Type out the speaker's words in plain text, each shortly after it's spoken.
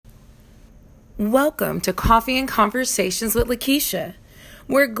Welcome to Coffee and Conversations with Lakeisha.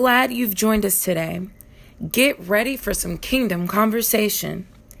 We're glad you've joined us today. Get ready for some kingdom conversation.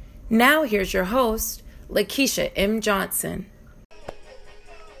 Now here's your host, Lakeisha M. Johnson.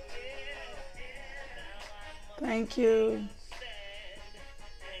 Thank you.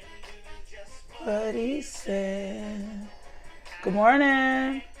 What he said. Good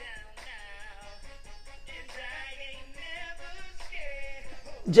morning.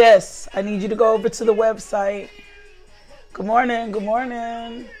 Jess, I need you to go over to the website. Good morning. Good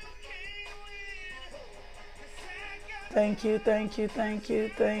morning. Thank you. Thank you. Thank you.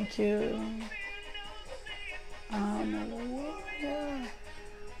 Thank you. Hallelujah.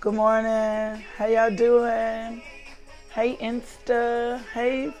 Good morning. How y'all doing? Hey, Insta.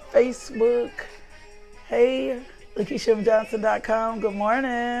 Hey, Facebook. Hey, LakeishaMJohnson.com. Good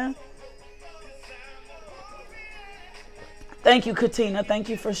morning. Thank you, Katina. Thank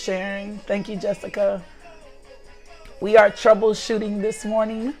you for sharing. Thank you, Jessica. We are troubleshooting this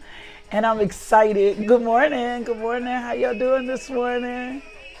morning, and I'm excited. Good morning. Good morning. How y'all doing this morning?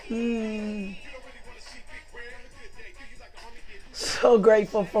 So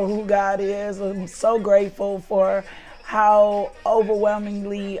grateful for who God is. I'm so grateful for how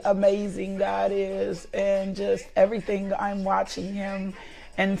overwhelmingly amazing God is, and just everything I'm watching him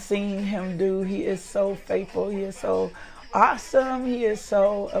and seeing him do. He is so faithful. He is so awesome. He is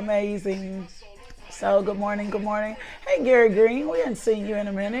so amazing. So good morning. Good morning. Hey, Gary Green. We haven't seen you in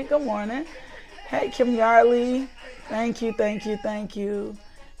a minute. Good morning. Hey, Kim Yarley. Thank you. Thank you. Thank you.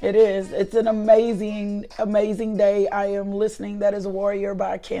 It is. It's an amazing, amazing day. I am listening. That is Warrior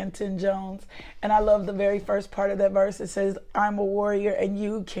by Canton Jones. And I love the very first part of that verse. It says, I'm a warrior and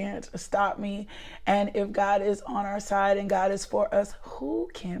you can't stop me. And if God is on our side and God is for us,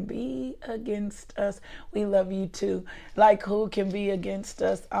 who can be against us? We love you too. Like, who can be against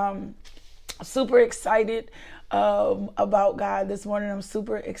us? Super excited about God this morning. I'm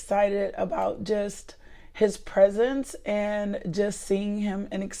super excited about just his presence and just seeing him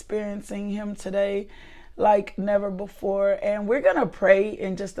and experiencing him today like never before. And we're going to pray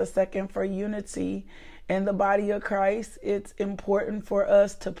in just a second for unity in the body of Christ. It's important for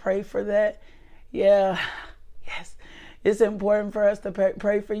us to pray for that. Yeah. Yes. It's important for us to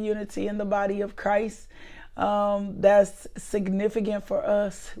pray for unity in the body of Christ. That's significant for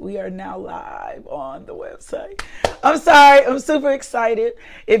us. We are now live on the website. I'm sorry. I'm super excited.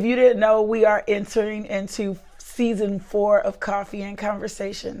 If you didn't know, we are entering into season 4 of Coffee and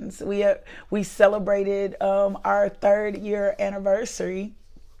Conversations. We celebrated our 3rd year anniversary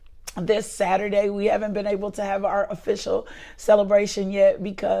this Saturday. We haven't been able to have our official celebration yet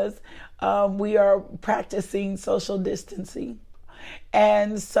because we are practicing social distancing.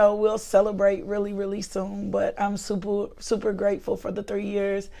 And so we'll celebrate really, really soon. But I'm super, super grateful for the 3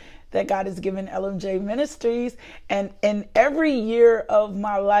 years that God has given LMJ Ministries. And in every year of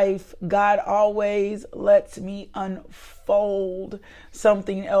my life, God always lets me unfold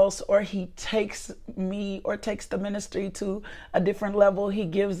something else, or he takes me or takes the ministry to a different level. He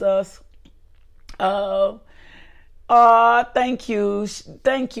gives us thank you.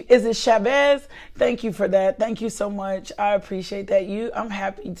 Thank you. Is it Chavez? Thank you for that. Thank you so much. I appreciate that. I'm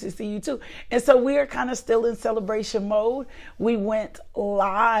happy to see you too. And so we are kind of still in celebration mode. We went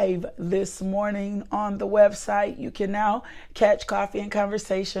live this morning on the website. You can now catch Coffee and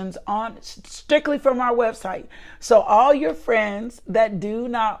Conversations on strictly from our website. So all your friends that do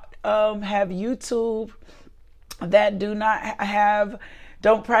not have YouTube, that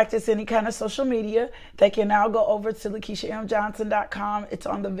don't practice any kind of social media, they can now go over to LakeishaMJohnson.com. It's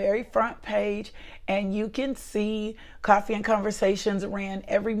on the very front page, and you can see Coffee and Conversations ran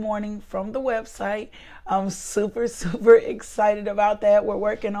every morning from the website. I'm super, super excited about that. We're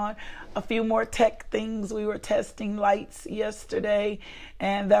working on a few more tech things. We were testing lights yesterday,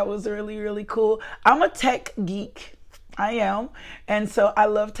 and that was really, really cool. I'm a tech geek. I am. And so I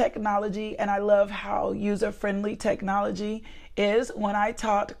love technology, and I love how user-friendly technology is. When I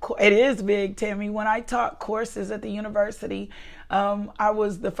taught, it is big, Tammy. When I taught courses at the university, I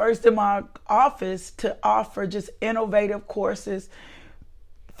was the first in my office to offer just innovative courses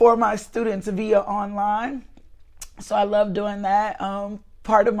for my students via online. So I love doing that.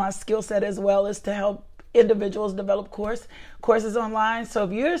 Part of my skill set as well is to help individuals develop courses online. So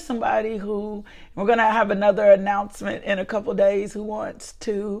if you're somebody who, we're going to have another announcement in a couple days, who wants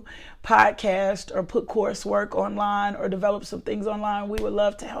to podcast or put coursework online or develop some things online, we would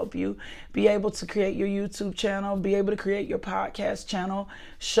love to help you be able to create your YouTube channel, be able to create your podcast channel,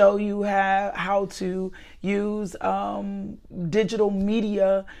 show you how to use digital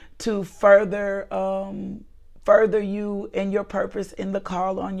media to further further you in your purpose in the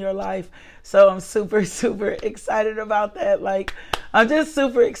call on your life. So I'm super, super excited about that. Like, I'm just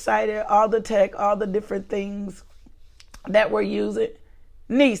super excited. All the tech, all the different things that we're using.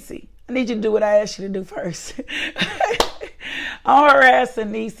 Nisi, I need you to do what I asked you to do first. I'm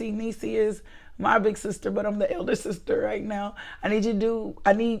harassing Nisi. Nisi is my big sister, but I'm the elder sister right now. You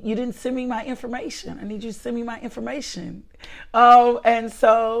didn't send me my information. I need you to send me my information. And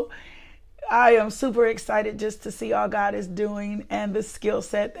so I am super excited just to see all God is doing and the skill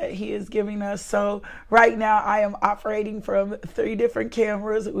set that he is giving us. So right now I am operating from 3 different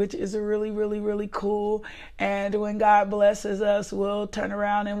cameras, which is really, really, really cool. And when God blesses us, we'll turn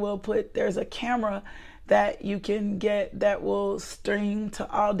around and there's a camera that you can get that will stream to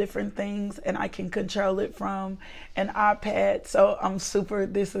all different things, and I can control it from an iPad. So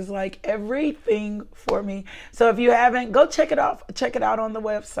this is like everything for me. So if you haven't, go check it out on the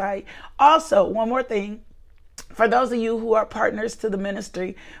website. Also, one more thing, for those of you who are partners to the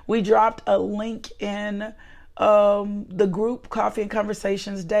ministry, we dropped a link in the group Coffee and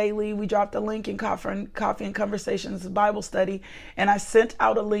Conversations Daily. We dropped a link in Coffee and Conversations Bible Study, and I sent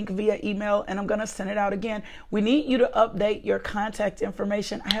out a link via email, and I'm going to send it out again. We need you to update your contact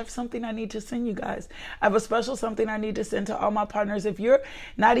information. I have something I need to send you guys. I have a special something I need to send to all my partners. If you're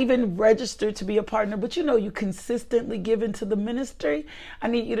not even registered to be a partner, but you consistently give into the ministry, I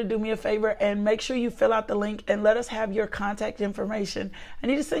need you to do me a favor and make sure you fill out the link and let us have your contact information. I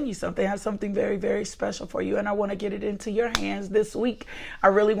need to send you something. I have something very, very special for you, and I want to get it into your hands this week. I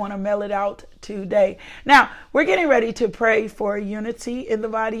really want to mail it out today. Now, we're getting ready to pray for unity in the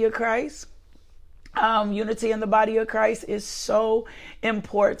body of Christ. Unity in the body of Christ is so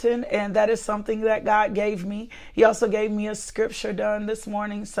important, and that is something that God gave me. He also gave me a scripture done this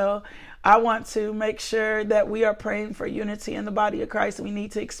morning. So I want to make sure that we are praying for unity in the body of Christ. We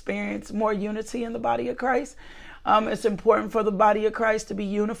need to experience more unity in the body of Christ. It's important for the body of Christ to be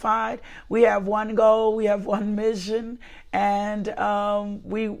unified. We have one goal, we have one mission, and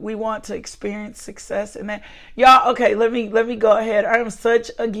we want to experience success in that. Y'all, okay, let me go ahead. I am such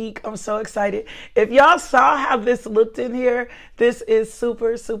a geek. I'm so excited. If y'all saw how this looked in here, this is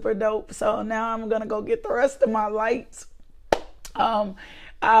super, super dope. So now I'm gonna go get the rest of my lights.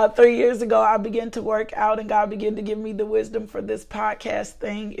 3 years ago, I began to work out, and God began to give me the wisdom for this podcast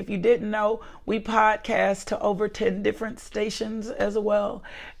thing. If you didn't know, we podcast to over 10 different stations as well.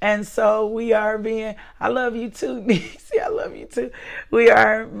 And so I love you too, Nisi. I love you too.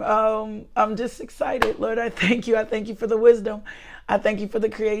 I'm just excited. Lord, I thank you. I thank you for the wisdom. I thank you for the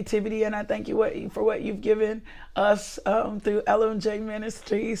creativity, and I thank you for what you've given us through LMJ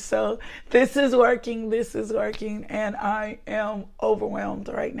Ministries. So this is working, and I am overwhelmed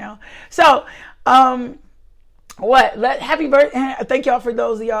right now. So happy birthday. Thank y'all for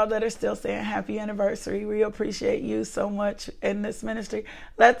those of y'all that are still saying happy anniversary. We appreciate you so much in this ministry.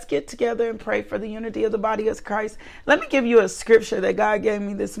 Let's get together and pray for the unity of the body of Christ. Let me give you a scripture that God gave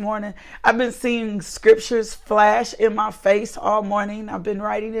me this morning. I've been seeing scriptures flash in my face all morning. I've been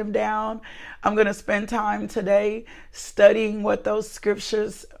writing them down. I'm going to spend time today studying what those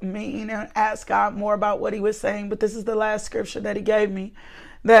scriptures mean and ask God more about what he was saying. But this is the last scripture that he gave me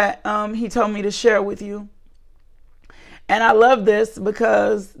that he told me to share with you. And I love this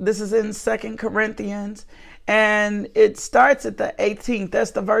because this is in 2 Corinthians, and it starts at the 18th.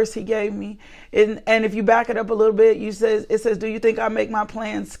 That's the verse he gave me. And if you back it up a little bit, it says, do you think I make my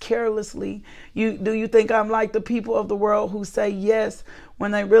plans carelessly? Do you think I'm like the people of the world who say yes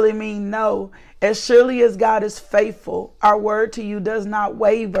when they really mean no? As surely as God is faithful, our word to you does not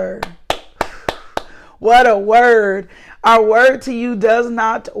waver. What a word. Our word to you does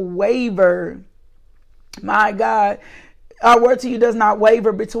not waver. My God. Our word to you does not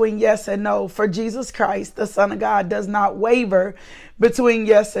waver between yes and no. For Jesus Christ, the Son of God, does not waver between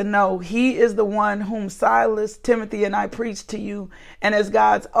yes and no. He is the one whom Silas, Timothy, and I preach to you. And as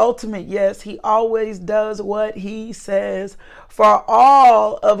God's ultimate yes, he always does what he says. For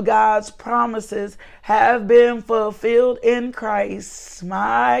all of God's promises have been fulfilled in Christ.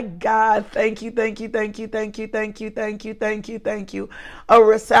 My God, thank you, thank you, thank you, thank you, thank you, thank you, thank you, thank you. A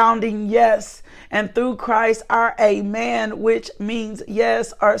resounding yes. And through Christ our amen, which means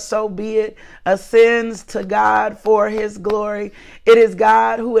yes, or so be it, ascends to God for his glory. It is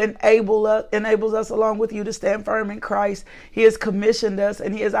God who enables us along with you to stand firm in Christ. He has commissioned us,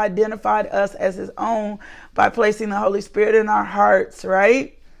 and he has identified us as his own by placing the Holy Spirit in our hearts,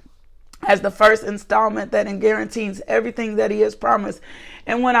 right? As the first installment that guarantees everything that he has promised.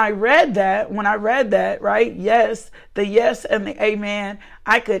 And when I read that, right, yes, the yes and the amen,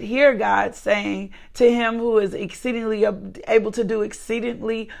 I could hear God saying, to him who is exceedingly able to do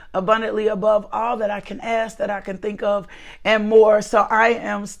exceedingly abundantly above all that I can ask, that I can think of, and more. So I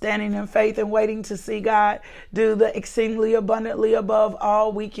am standing in faith and waiting to see God do the exceedingly abundantly above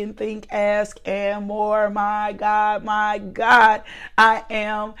all we can think, ask, and more. My God, I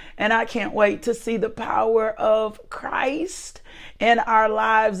am. And I can't wait to see the power of Christ in our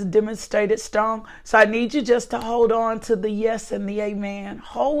lives demonstrated strong. So I need you just to hold on to the yes and the amen.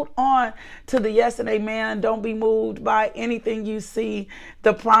 Hold on to the yes and amen. Don't be moved by anything you see.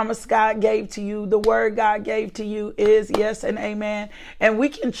 The promise God gave to you, the word God gave to you is yes and amen. And we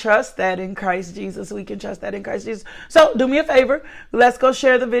can trust that in Christ Jesus. We can trust that in Christ Jesus. So do me a favor. Let's go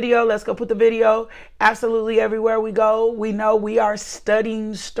share the video. Let's go put the video absolutely everywhere we go. We know we are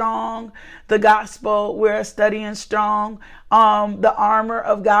studying strong the gospel. We're studying strong the armor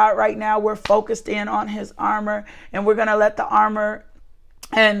of God right now. We're focused in on his armor, and we're going to let the armor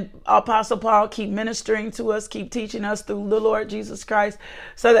and Apostle Paul keep ministering to us, keep teaching us through the Lord Jesus Christ,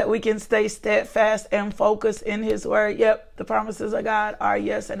 so that we can stay steadfast and focused in his word. Yep, the promises of God are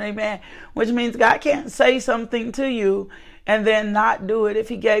yes and amen, which means God can't say something to you and then not do it. If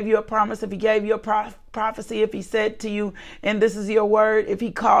he gave you a promise, if he gave you a prophecy, if he said to you, and this is your word, if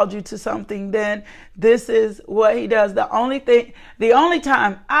he called you to something, then this is what he does. The only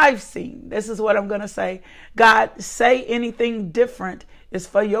time I've seen, this is what I'm going to say, God say anything different, it's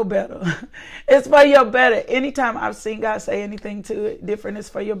for your better. It's for your better. Anytime I've seen God say anything to it different, it's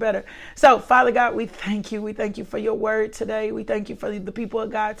for your better. So, Father God, we thank you. We thank you for your word today. We thank you for the people of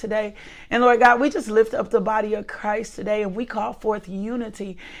God today. And Lord God, we just lift up the body of Christ today, and we call forth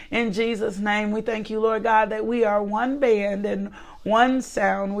unity in Jesus' name. We thank you, Lord God, that we are one band and one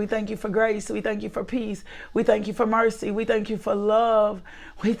sound. We thank you for grace. We thank you for peace. We thank you for mercy. We thank you for love.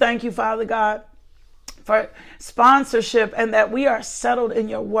 We thank you, Father God, for sponsorship, and that we are settled in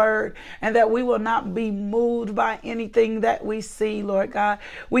your word, and that we will not be moved by anything that we see, Lord God.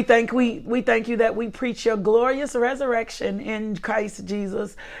 We thank you that we preach your glorious resurrection in Christ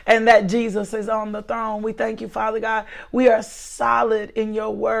Jesus, and that Jesus is on the throne. We thank you, Father God. We are solid in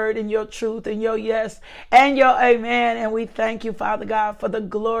your word, in your truth, in your yes and your amen. And we thank you, Father God, for the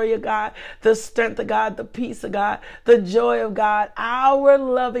glory of God, the strength of God, the peace of God, the joy of God, our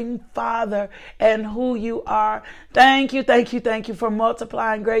loving Father, and who you are. Thank you for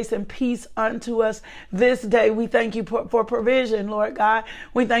multiplying grace and peace unto us this day. We thank you for provision, Lord God.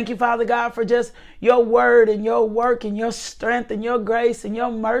 We thank you, Father God, for just your word and your work and your strength and your grace and your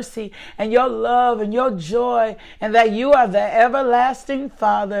mercy and your love and your joy, and that you are the everlasting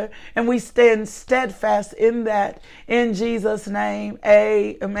Father, and we stand steadfast in that. In Jesus' name,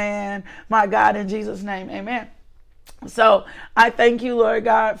 amen. My God, in Jesus' name, amen. So I thank you, Lord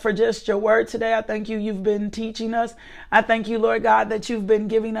God, for just your word today. I thank you, you've been teaching us. I thank you, Lord God, that you've been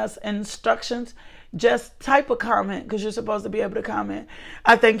giving us instructions. Just type a comment, because you're supposed to be able to comment.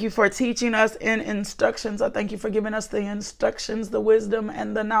 I thank you for teaching us in instructions. I thank you for giving us the instructions, the wisdom,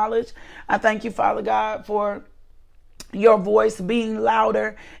 and the knowledge. I thank you, Father God, for your voice being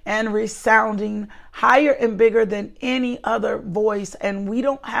louder and resounding higher and bigger than any other voice. And we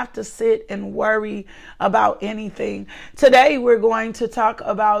don't have to sit and worry about anything. Today, we're going to talk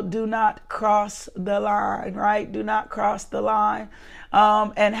about do not cross the line, right? Do not cross the line.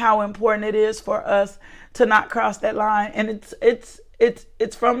 And how important it is for us to not cross that line. And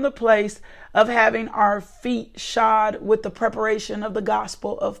it's from the place of having our feet shod with the preparation of the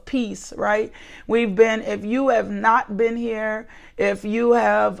gospel of peace, right? If you have not been here, if you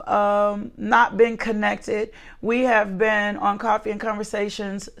have not been connected, we have been on Coffee and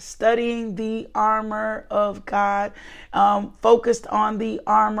Conversations studying the armor of God, focused on the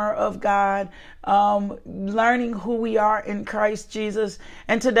armor of God, learning who we are in Christ Jesus.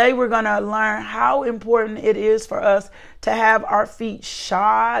 And today we're going to learn how important it is for us to have our feet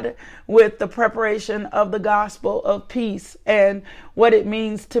shod with the preparation of the gospel of peace, and what it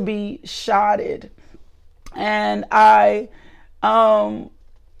means to be shodded. And I love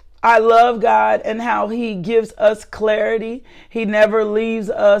God and how he gives us clarity. He never leaves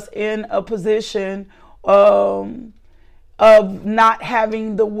us in a position of not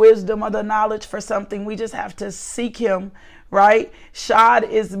having the wisdom or the knowledge for something. We just have to seek him, right?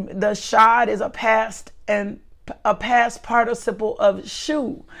 The shod is a past a past participle of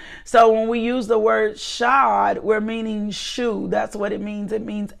shoe. So when we use the word shod, we're meaning shoe. That's what it means. It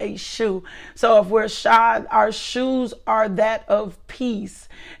means a shoe. So if we're shod, our shoes are that of peace.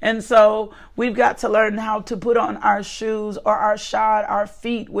 And so we've got to learn how to put on our shoes or our shod, our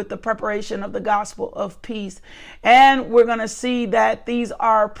feet, with the preparation of the gospel of peace. And we're going to see that these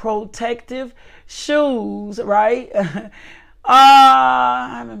are protective shoes, right?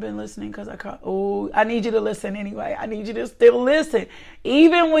 I haven't been listening because I need you to listen anyway. I need you to still listen.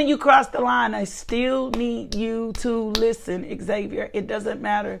 Even when you cross the line, I still need you to listen, Xavier. It doesn't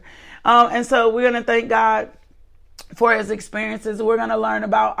matter. And so we're going to thank God for his experiences. We're going to learn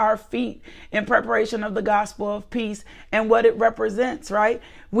about our feet in preparation of the gospel of peace and what it represents, right?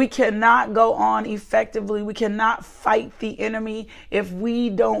 We cannot go on effectively. We cannot fight the enemy if we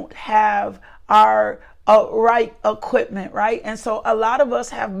don't have our right equipment, right? And so a lot of us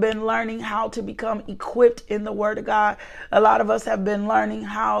have been learning how to become equipped in the Word of God. A lot of us have been learning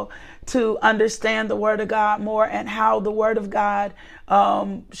how to understand the Word of God more and how the Word of God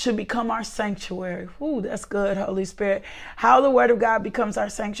should become our sanctuary. Ooh, that's good, Holy Spirit. How the Word of God becomes our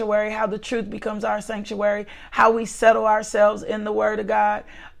sanctuary, how the truth becomes our sanctuary, how we settle ourselves in the Word of God.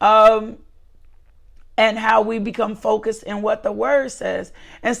 And how we become focused in what the word says.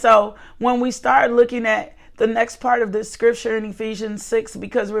 And so when we start looking at the next part of this scripture in Ephesians 6,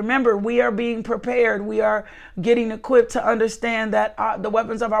 because remember, we are being prepared. We are getting equipped to understand that the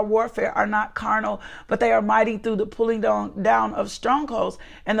weapons of our warfare are not carnal, but they are mighty through the pulling down of strongholds.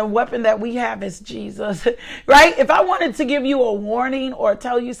 And the weapon that we have is Jesus, right? If I wanted to give you a warning or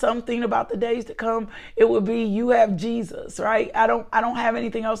tell you something about the days to come, it would be you have Jesus, right? I don't have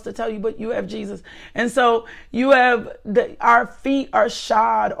anything else to tell you, but you have Jesus. And so you have our feet are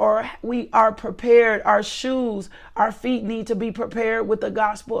shod, or we are prepared. Our shoes, our feet need to be prepared with the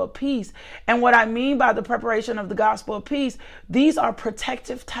gospel of peace. And what I mean by the preparation of the gospel of peace, these are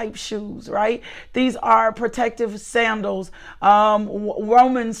protective type shoes, right? These are protective sandals.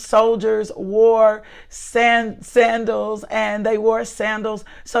 Roman soldiers wore sandals, and they wore sandals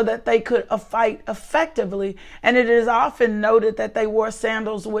so that they could fight effectively. And it is often noted that they wore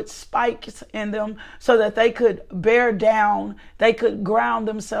sandals with spikes in them so that they could bear down, they could ground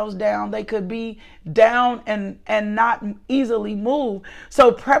themselves down, they could be down and not easily move.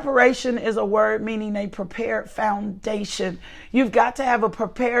 So preparation is a word meaning a prepared foundation. You've got to have a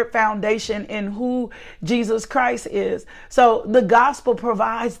prepared foundation in who Jesus Christ is. So the gospel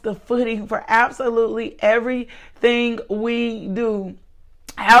provides the footing for absolutely everything we do.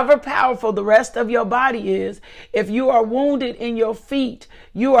 However powerful the rest of your body is, if you are wounded in your feet,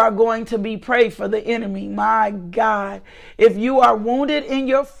 you are going to be prey for the enemy. My God, if you are wounded in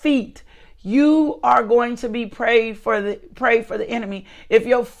your feet, you are going to be prey for the enemy. If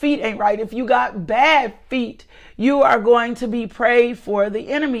your feet ain't right, if you got bad feet, you are going to be prey for the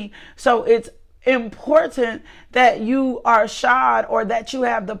enemy. So it's important that you are shod, or that you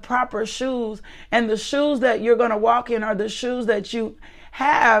have the proper shoes, and the shoes that you're going to walk in, or the shoes that you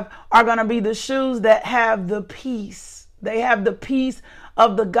have, are going to be the shoes that have the peace. They have the peace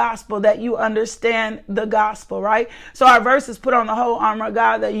of the gospel, that you understand the gospel, right? So our verse is put on the whole armor of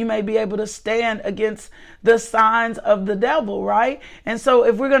God, that you may be able to stand against the signs of the devil, right? And so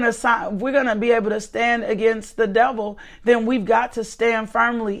if we're going to be able to stand against the devil, then we've got to stand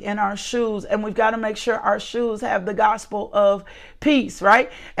firmly in our shoes, and we've got to make sure our shoes have the gospel of peace, right?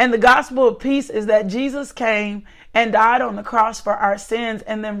 And the gospel of peace is that Jesus came and died on the cross for our sins,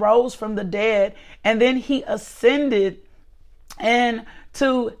 and then rose from the dead, and then he ascended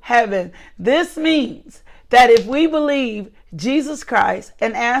into heaven. This means that if we believe Jesus Christ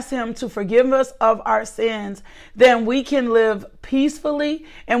and ask him to forgive us of our sins, then we can live peacefully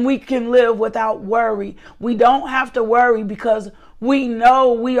and we can live without worry. We don't have to worry because we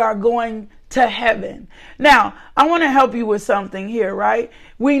know we are going to heaven. Now, I want to help you with something here, right?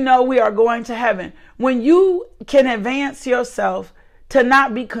 We know we are going to heaven. When you can advance yourself to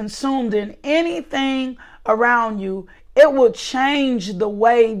not be consumed in anything around you, it will change the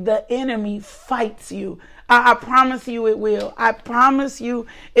way the enemy fights you. I promise you it will. I promise you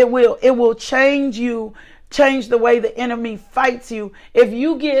it will. It will change the way the enemy fights you. If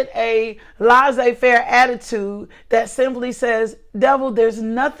you get a laissez-faire attitude that simply says, devil, there's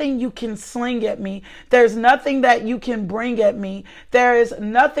nothing you can sling at me. There's nothing that you can bring at me. There is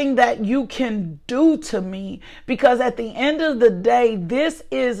nothing that you can do to me, because at the end of the day, this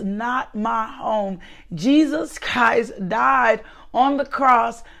is not my home. Jesus Christ died on the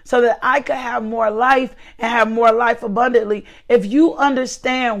cross so that I could have more life and have more life abundantly. If you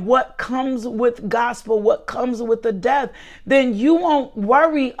understand what comes with gospel, what comes with the death, then you won't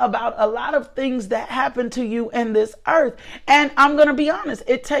worry about a lot of things that happen to you in this earth. And I'm going to be honest,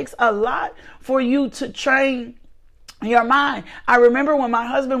 it takes a lot for you to train your mind. I remember when my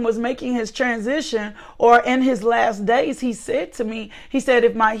husband was making his transition, or in his last days, he said to me, he said,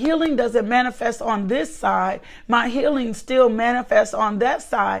 if my healing doesn't manifest on this side, my healing still manifests on that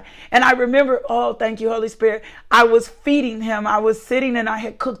side. And I remember, oh, thank you, Holy Spirit. I was feeding him. I was sitting and I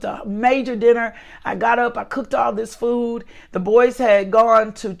had cooked a major dinner. I got up, I cooked all this food. The boys had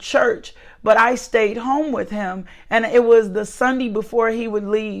gone to church, but I stayed home with him. And it was the Sunday before he would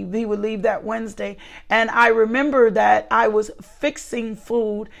leave. He would leave that Wednesday. And I remember that I was fixing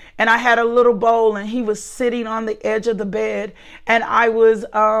food, and I had a little bowl, and he was sitting on the edge of the bed, and I was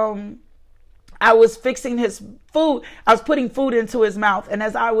fixing his food. I was putting food into his mouth. And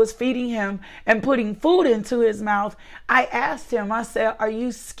as I was feeding him and putting food into his mouth, I asked him, I said, "Are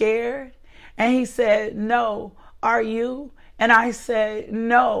you scared?" And he said, "No. Are you?" And I said,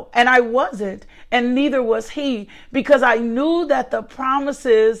 "No." And I wasn't. And neither was he, because I knew that the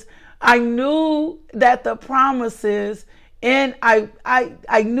promises, and I knew that the promises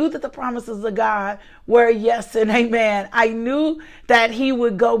of God were yes and amen. I knew that he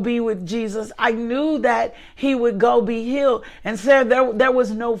would go be with Jesus. I knew that he would go be healed. And so there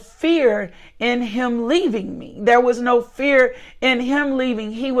was no fear in him leaving me. There was no fear in him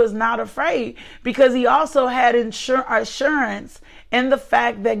leaving. He was not afraid, because he also had assurance in the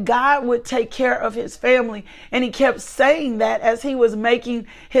fact that God would take care of his family. And he kept saying that as he was making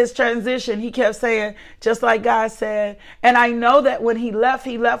his transition. He kept saying, just like God said. And I know that when he left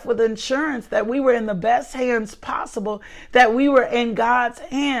with insurance that we were in the best hands possible, that we were in God's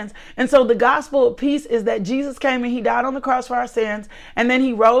hands. And so the gospel of peace is that Jesus came and he died on the cross for our sins, and then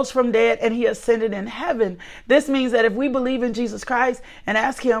he rose from dead and he ascended in heaven. This means that if we believe in Jesus Christ and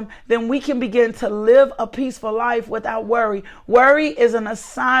ask him, then we can begin to live a peaceful life without worry. Worry is an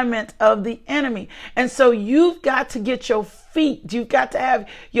assignment of the enemy. And so you've got to get your feet, you've got to have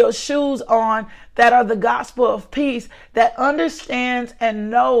your shoes on that are the gospel of peace, that understands and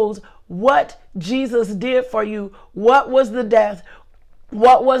knows what Jesus did for you. What was the death?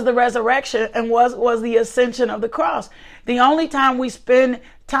 What was the resurrection? And what was the ascension of the cross? The only time we spend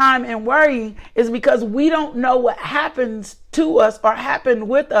time in worrying is because we don't know what happens to us or happened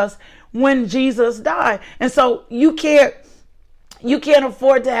with us when Jesus died. And so you can't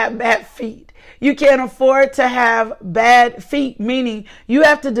afford to have bad feet. You can't afford to have bad feet, meaning you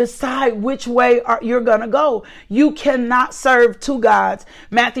have to decide which way you're going to go. You cannot serve two gods.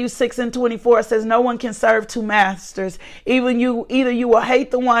 Matthew 6:24 says, no one can serve two masters. Either you will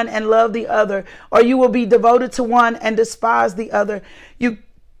hate the one and love the other, or you will be devoted to one and despise the other. You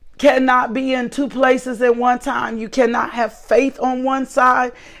cannot be in two places at one time. You cannot have faith on one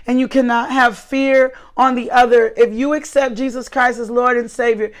side and you cannot have fear on the other. If you accept Jesus Christ as Lord and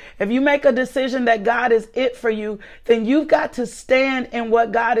Savior, if you make a decision that God is it for you, then you've got to stand in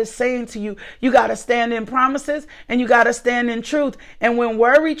what God is saying to you. You got to stand in promises and you got to stand in truth. And when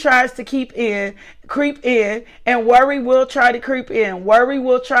worry tries to creep in, and worry will try to creep in, worry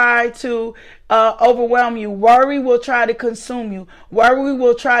will try to overwhelm you, worry will try to consume you, worry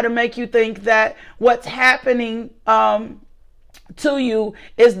will try to make you think that what's happening to you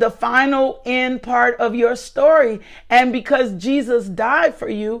is the final end part of your story. And because Jesus died for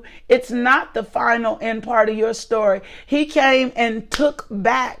you, it's not the final end part of your story. He came and took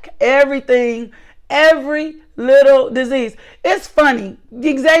back everything, every little disease. It's funny.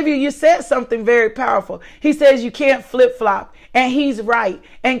 Xavier, you said something very powerful. He says you can't flip-flop, and he's right.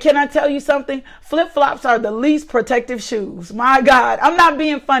 And can I tell you something? Flip-flops are the least protective shoes. My God, I'm not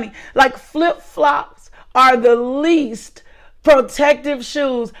being funny. Like, flip-flops are the least protective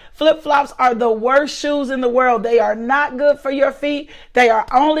shoes. Flip-flops are the worst shoes in the world. They are not good for your feet. They are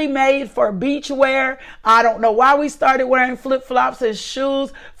only made for beach wear. I don't know why we started wearing flip-flops as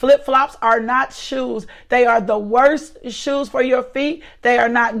shoes. Flip-flops are not shoes. They are the worst shoes for your feet. They are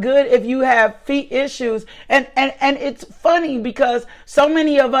not good if you have feet issues. And it's funny because so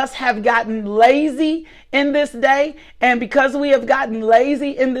many of us have gotten lazy in this day. And because we have gotten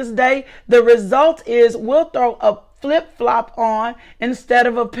lazy in this day, the result is we'll throw a flip-flop on instead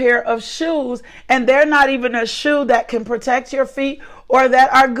of a pair of shoes, and they're not even a shoe that can protect your feet or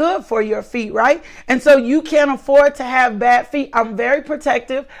that are good for your feet, right? And so you can't afford to have bad feet. I'm very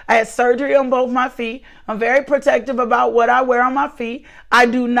protective. I had surgery on both my feet. I'm very protective about what I wear on my feet. I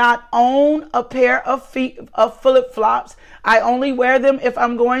do not own a pair of flip-flops. I only wear them if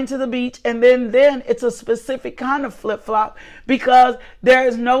I'm going to the beach, and then it's a specific kind of flip-flop because there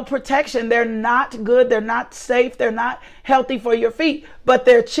is no protection. They're not good. They're not safe. They're not healthy for your feet, but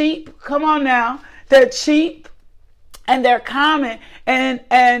they're cheap. Come on now. They're cheap and they're common and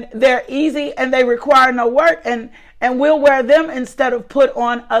they're easy and they require no work. And we'll wear them instead of put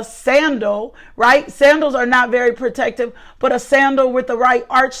on a sandal, right? Sandals are not very protective, but a sandal with the right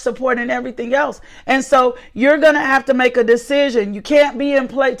arch support and everything else. And so you're going to have to make a decision. You can't be in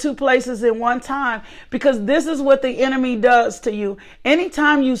two places in one time, because this is what the enemy does to you.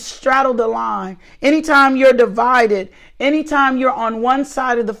 Anytime you straddle the line, anytime you're divided, anytime you're on one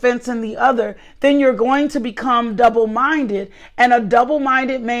side of the fence and the other, then you're going to become double-minded. And a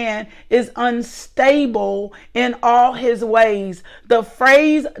double-minded man is unstable in all his ways. The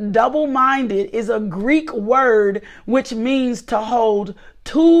phrase double-minded is a Greek word which means to hold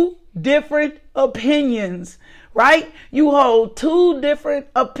two different opinions. Right? You hold two different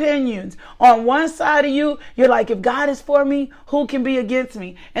opinions. On one side of you, you're like, if God is for me, who can be against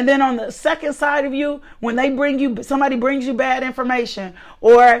me? And then on the second side of you, when somebody brings you bad information,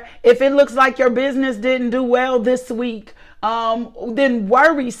 or if it looks like your business didn't do well this week, then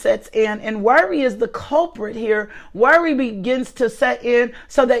worry sets in, and worry is the culprit here. Worry begins to set in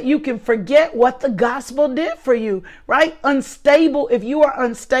so that you can forget what the gospel did for you, right? Unstable. If you are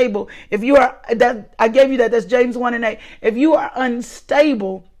unstable, I gave you that's James 1:8. If you are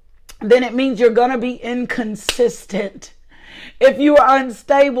unstable, then it means you're going to be inconsistent. If you are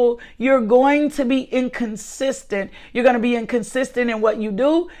unstable, you're going to be inconsistent. You're going to be inconsistent in what you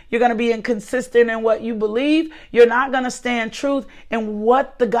do. You're going to be inconsistent in what you believe. You're not going to stand truth in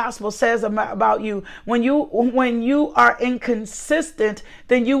what the gospel says about you. When you are inconsistent,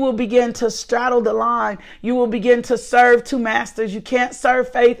 then you will begin to straddle the line. You will begin to serve two masters. You can't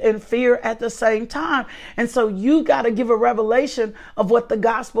serve faith and fear at the same time. And so you got to give a revelation of what the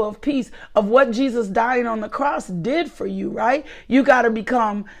gospel of peace, of what Jesus dying on the cross did for you, right? You got to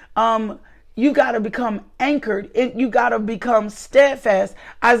become anchored. You got to become steadfast.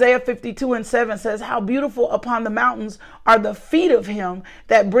 Isaiah 52:7 says, how beautiful upon the mountains are the feet of him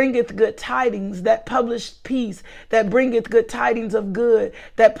that bringeth good tidings, that publish peace, that bringeth good tidings of good,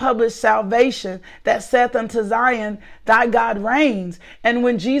 that publish salvation, that saith unto Zion, thy God reigns. And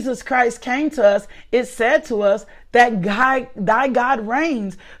when Jesus Christ came to us, it said to us that thy God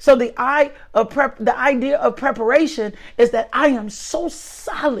reigns. So the idea of preparation is that I am so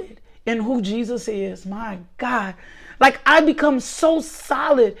solid in who Jesus is. My God. Like I become so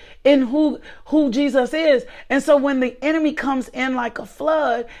solid in who Jesus is. And so when the enemy comes in like a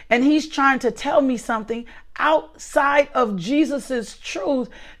flood and he's trying to tell me something outside of Jesus's truth,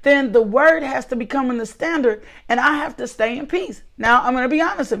 then the word has to become the standard and I have to stay in peace. Now, I'm going to be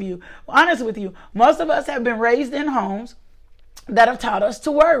honest with you. Most of us have been raised in homes that have taught us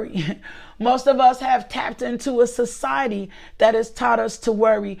to worry. Most of us have tapped into a society that has taught us to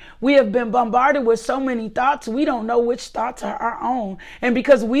worry. We have been bombarded with so many thoughts, we don't know which thoughts are our own. And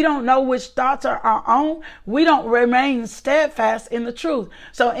because we don't know which thoughts are our own, we don't remain steadfast in the truth.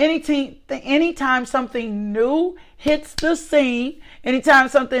 So anytime something new hits the scene,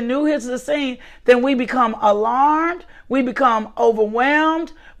 then we become alarmed, we become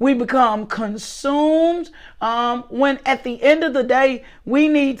overwhelmed, we become consumed, when at the end of the day, we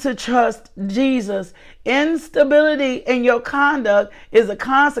need to trust Jesus. Instability in your conduct is a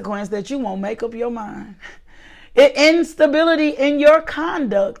consequence that you won't make up your mind. Instability in your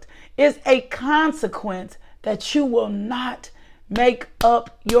conduct is a consequence that you will not make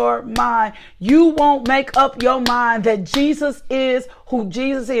up your mind. You won't make up your mind that Jesus is who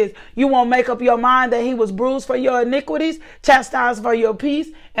Jesus is. You won't make up your mind that he was bruised for your iniquities, chastised for your peace,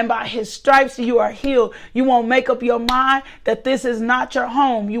 and by his stripes you are healed. You won't make up your mind that this is not your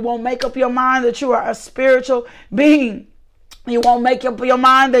home. You won't make up your mind that you are a spiritual being. You won't make up your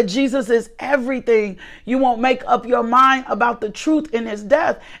mind that Jesus is everything. You won't make up your mind about the truth in his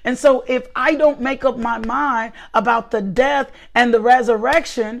death. And so if I don't make up my mind about the death and the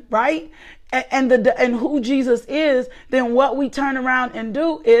resurrection, right? And who Jesus is, then what we turn around and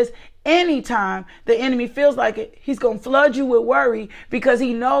do is Anytime the enemy feels like it, he's going to flood you with worry, because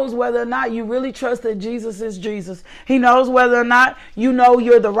he knows whether or not you really trust that Jesus is Jesus. He knows whether or not you know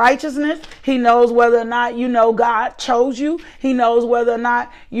you're the righteousness. He knows whether or not you know God chose you. He knows whether or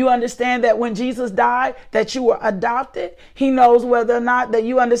not you understand that when Jesus died, that you were adopted. He knows whether or not that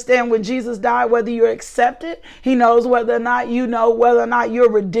you understand when Jesus died, whether you're accepted. He knows whether or not you know whether or not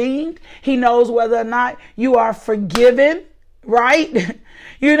you're redeemed. He knows whether or not you are forgiven, right?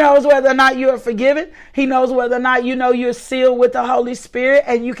 You knows whether or not you are forgiven. He knows whether or not you know you're sealed with the Holy Spirit,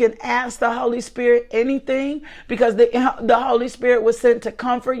 and you can ask the Holy Spirit anything, because the Holy Spirit was sent to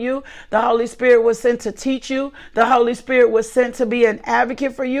comfort you. The Holy Spirit was sent to teach you. The Holy Spirit was sent to be an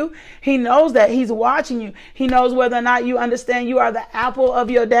advocate for you. He knows that. He's watching you. He knows whether or not you understand you are the apple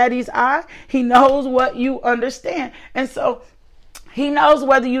of your daddy's eye. He knows what you understand. And so he knows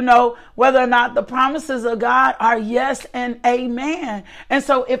whether you know whether or not the promises of God are yes and amen. And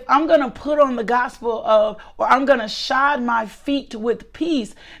so if I'm going to put on the gospel of, or I'm going to shod my feet with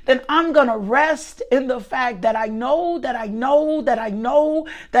peace, then I'm going to rest in the fact that I know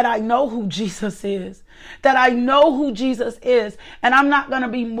who Jesus is. That I know who Jesus is. And I'm not going to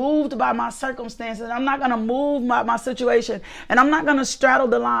be moved by my circumstances. I'm not going to move my situation. And I'm not going to straddle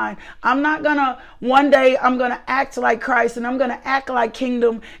the line. I'm not going to, one day I'm going to act like Christ, and I'm going to act like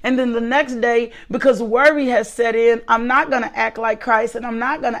kingdom. And then the next day, because worry has set in, I'm not going to act like Christ, and I'm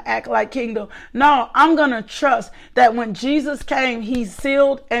not going to act like kingdom. No, I'm going to trust that when Jesus came, he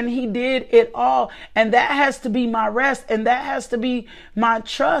sealed and he did it all. And that has to be my rest. And that has to be my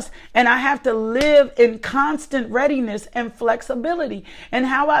trust. And I have to live in constant readiness and flexibility. And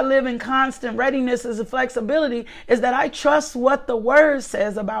how I live in constant readiness and flexibility is that I trust what the word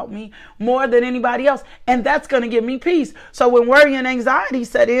says about me more than anybody else. And that's going to give me peace. So when worry and anxiety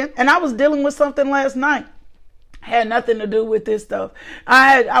set in, and I was dealing with something last night, had nothing to do with this stuff.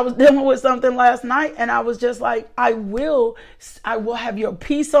 I was dealing with something last night, and I was just like, I will have your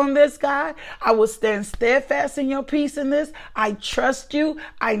peace on this, God. I will stand steadfast in your peace in this. I trust you.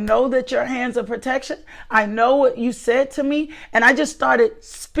 I know that your hands of protection. I know what you said to me. And I just started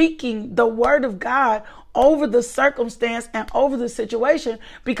speaking the word of God over the circumstance and over the situation,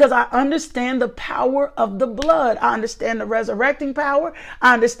 because I understand the power of the blood. I understand the resurrecting power.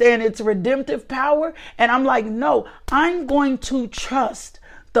 I understand its redemptive power. And I'm like, no, I'm going to trust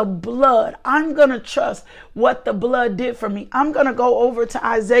the blood. I'm going to trust what the blood did for me. I'm going to go over to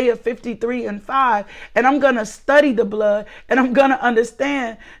Isaiah 53:5, and I'm going to study the blood, and I'm going to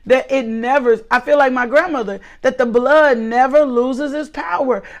understand that I feel like my grandmother, that the blood never loses its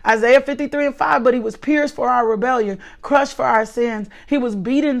power. Isaiah 53:5, but he was pierced for our rebellion, crushed for our sins. He was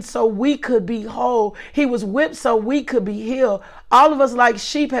beaten so we could be whole. He was whipped so we could be healed. All of us like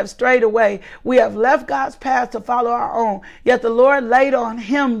sheep have strayed away. We have left God's path to follow our own. Yet the Lord laid on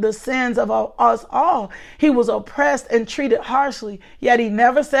him the sins of us all. He was oppressed and treated harshly, yet he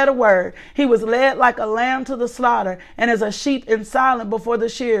never said a word. He was led like a lamb to the slaughter, and as a sheep in silence before the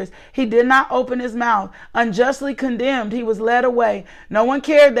shears. He did not open his mouth. Unjustly condemned, he was led away. No one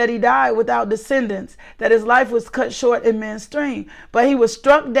cared that he died without descendants, that his life was cut short in midstream. But he was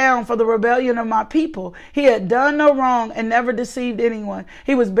struck down for the rebellion of my people. He had done no wrong and never deceived anyone.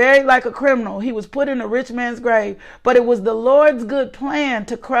 He was buried like a criminal. He was put in a rich man's grave. But it was the Lord's good plan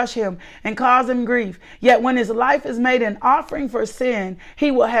to crush him and cause him grief. Yet when his life is made an offering for sin,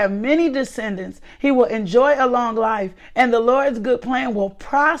 he will have many descendants. He will enjoy a long life, and the Lord's good plan will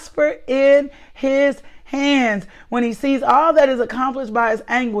prosper in his hands. When he sees all that is accomplished by his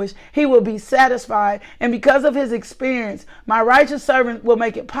anguish, he will be satisfied. And because of his experience, my righteous servant will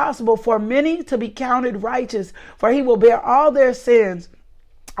make it possible for many to be counted righteous, for he will bear all their sins.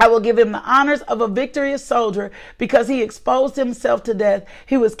 I will give him the honors of a victorious soldier, because he exposed himself to death.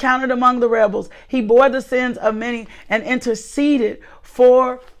 He was counted among the rebels. He bore the sins of many and interceded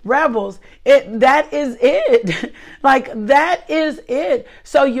for rebels. That is it. Like, that is it.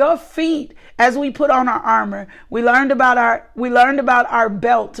 So your feet, as we put on our armor, we learned about our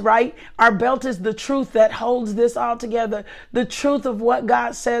belt, right? Our belt is the truth that holds this all together. The truth of what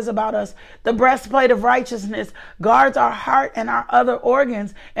God says about us. The breastplate of righteousness guards our heart and our other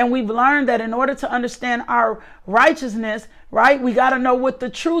organs. And we've learned that in order to understand our righteousness, right, we got to know what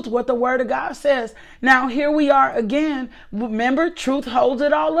the word of God says. Now, here we are again. Remember, truth holds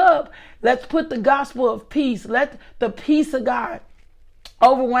it all up. Let's put the gospel of peace. Let the peace of God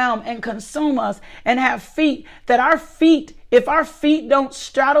overwhelm and consume us, and have feet, that our feet if our feet don't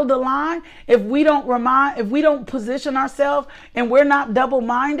straddle the line, if we don't position ourselves and we're not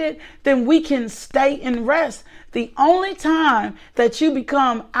double-minded, then we can stay in rest. The only time that you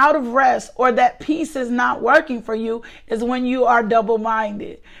become out of rest or that peace is not working for you is when you are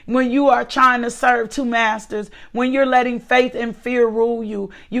double-minded, when you are trying to serve two masters, when you're letting faith and fear rule you.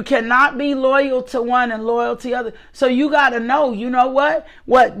 You cannot be loyal to one and loyal to the other. So you got to know, you know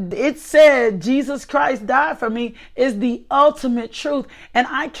what it said, Jesus Christ died for me, is the ultimate truth. And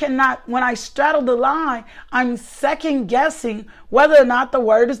I cannot, when I straddle the line, I'm second guessing whether or not the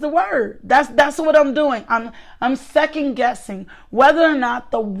word is the word. That's what I'm doing. I'm second guessing whether or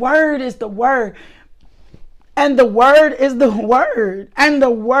not the word is the word. And the word is the word. And the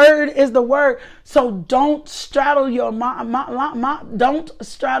word is the word. So don't straddle don't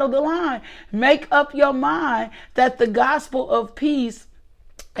straddle the line. Make up your mind that the gospel of peace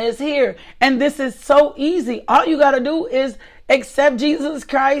is here. And this is so easy. All you got to do is accept Jesus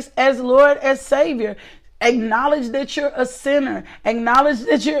Christ as Lord, as Savior. Acknowledge that you're a sinner. Acknowledge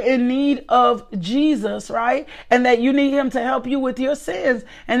that you're in need of Jesus, right? And that you need him to help you with your sins.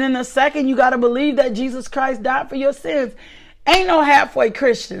 And then the second, you got to believe that Jesus Christ died for your sins. Ain't no halfway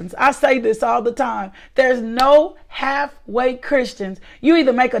Christians. I say this all the time. There's no halfway Christians. You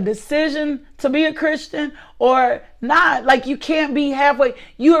either make a decision to be a Christian or not. Like, you can't be halfway.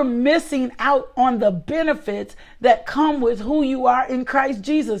 You're missing out on the benefits that come with who you are in Christ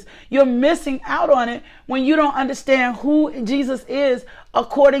Jesus. You're missing out on it when you don't understand who Jesus is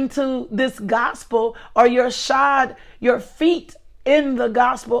according to this gospel, or you're shod your feet in the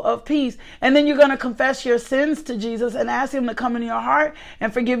gospel of peace. And then you're going to confess your sins to Jesus and ask him to come into your heart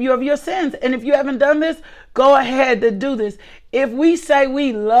and forgive you of your sins. And if you haven't done this, go ahead to do this. If we say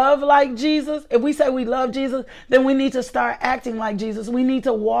we love like Jesus, if we say we love Jesus, then we need to start acting like Jesus. We need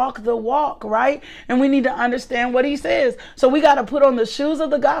to walk the walk, right? And we need to understand what he says. So we got to put on the shoes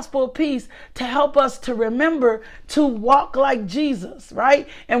of the gospel of peace to help us to remember to walk like Jesus, right?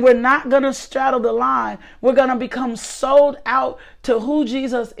 And we're not going to straddle the line. We're going to become sold out to who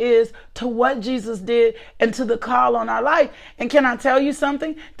Jesus is, to what Jesus did, and to the call on our life. And can I tell you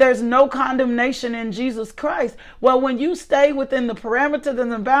something? There's no condemnation in Jesus Christ. Well, when you stay within the parameters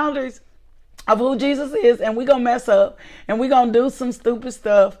and the boundaries of who Jesus is, and we're going to mess up and we're going to do some stupid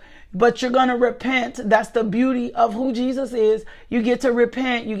stuff, but you're going to repent. That's the beauty of who Jesus is. You get to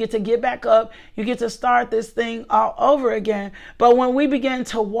repent. You get to get back up. You get to start this thing all over again. But when we begin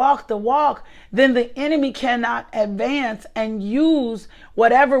to walk the walk, then the enemy cannot advance and use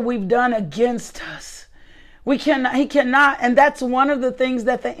whatever we've done against us. He cannot. And that's one of the things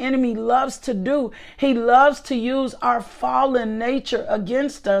that the enemy loves to do. He loves to use our fallen nature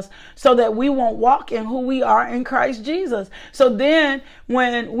against us so that we won't walk in who we are in Christ Jesus. So then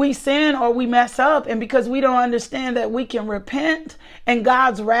when we sin or we mess up, and because we don't understand that we can repent and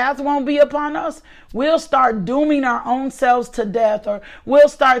God's wrath won't be upon us, we'll start dooming our own selves to death, or we'll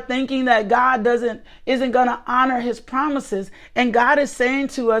start thinking that God isn't going to honor his promises. And God is saying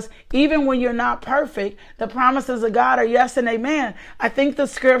to us, even when you're not perfect, the promises of God are yes and amen. I think the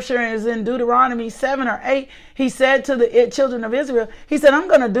scripture is in Deuteronomy 7 or 8. He said to the children of Israel, he said, I'm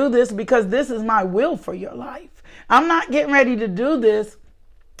going to do this because this is my will for your life. I'm not getting ready to do this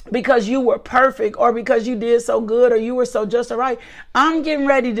because you were perfect or because you did so good or you were so just right. I'm getting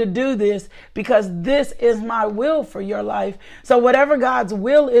ready to do this because this is my will for your life. So whatever God's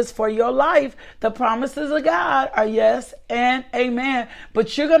will is for your life, the promises of God are yes and amen.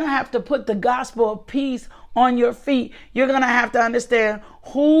 But you're going to have to put the gospel of peace on your feet. You're going to have to understand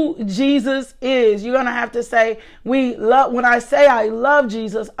who Jesus is. You're going to have to say, when I say I love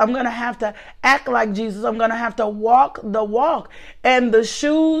Jesus, I'm going to have to act like Jesus. I'm going to have to walk the walk. And the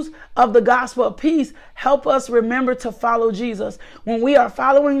shoes of the gospel of peace help us remember to follow Jesus. When we are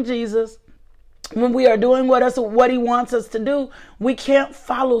following Jesus, when we are doing what he wants us to do, we can't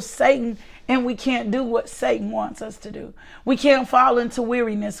follow Satan. And we can't do what Satan wants us to do. We can't fall into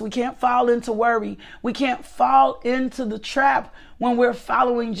weariness. We can't fall into worry. We can't fall into the trap when we're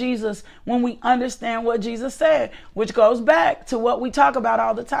following Jesus, when we understand what Jesus said, which goes back to what we talk about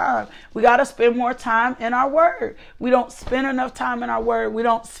all the time. We got to spend more time in our word. We don't spend enough time in our word. We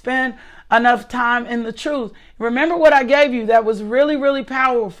don't spend enough time in the truth. Remember what I gave you that was really, really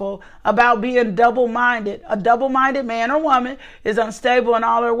powerful about being double-minded. A double-minded man or woman is unstable in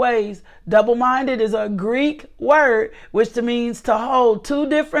all their ways. Double-minded is a Greek word which means to hold two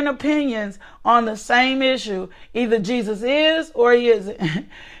different opinions on the same issue. Either Jesus is or he isn't.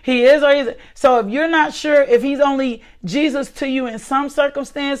 He is or he isn't. So if you're not sure if he's only Jesus to you in some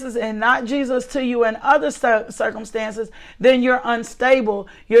circumstances and not Jesus to you in other circumstances, then you're unstable.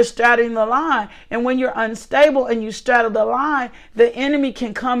 You're straddling the line. And when you're unstable, unstable and you straddle the line, the enemy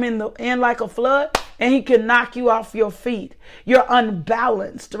can come in like a flood and he can knock you off your feet. You're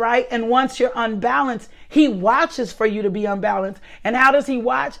unbalanced, right? And once you're unbalanced, he watches for you to be unbalanced. And how does he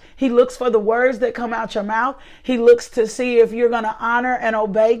watch? He looks for the words that come out your mouth. He looks to see if you're going to honor and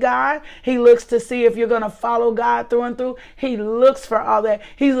obey God. He looks to see if you're going to follow God through and through. He looks for all that.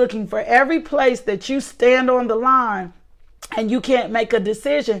 He's looking for every place that you stand on the line and you can't make a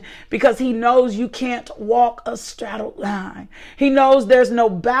decision, because he knows you can't walk a straddled line. He knows there's no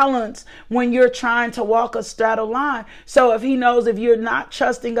balance when you're trying to walk a straddled line. So if he knows if you're not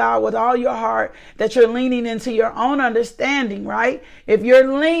trusting God with all your heart, that you're leaning into your own understanding, right? If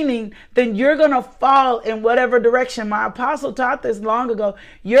you're leaning, then you're going to fall in whatever direction. My apostle taught this long ago.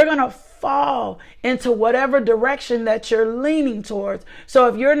 You're going to fall into whatever direction that you're leaning towards. So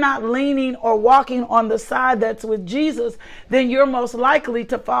if you're not leaning or walking on the side that's with Jesus, then you're most likely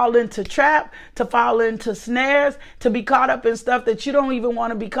to fall into trap, to fall into snares, to be caught up in stuff that you don't even want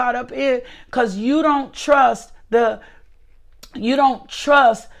to be caught up in, because you don't trust the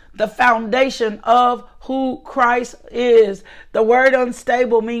foundation of who Christ is. The word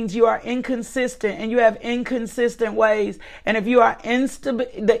unstable means you are inconsistent and you have inconsistent ways. And if you are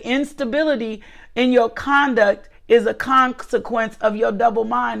the instability in your conduct is a consequence of your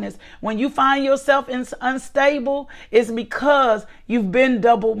double-mindedness. When you find yourself unstable, it's because you've been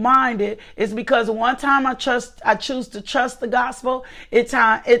double-minded. It's because one time I choose to trust the gospel.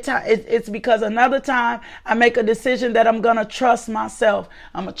 It's because another time I make a decision that I'm going to trust myself.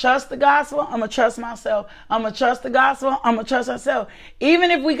 I'm going to trust the gospel. I'm going to trust myself. I'm going to trust the gospel. I'm going to trust myself.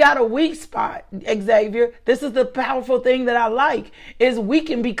 Even if we got a weak spot, Xavier, this is the powerful thing that I like, is we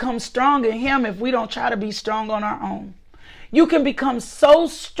can become strong in him if we don't try to be strong on our own. You can become so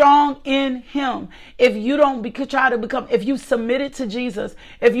strong in him if you don't if you submit it to Jesus,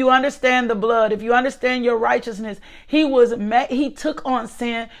 if you understand the blood, if you understand your righteousness. He took on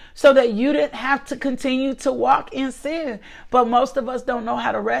sin so that you didn't have to continue to walk in sin. But most of us don't know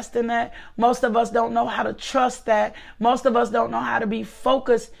how to rest in that. Most of us don't know how to trust that. Most of us don't know how to be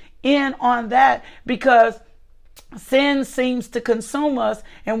focused in on that, because sin seems to consume us,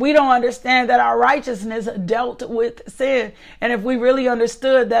 and we don't understand that our righteousness dealt with sin. And if we really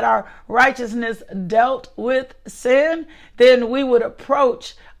understood that our righteousness dealt with sin, then we would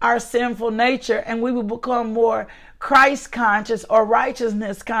approach our sinful nature and we would become more Christ conscious or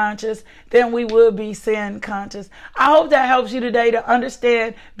righteousness conscious than we would be sin conscious. I hope that helps you today to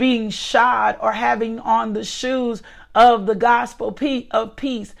understand being shod or having on the shoes of the gospel of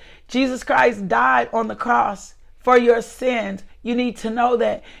peace. Jesus Christ died on the cross for your sins. You need to know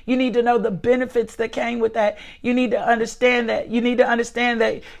that. You need to know the benefits that came with that. You need to understand that. You need to understand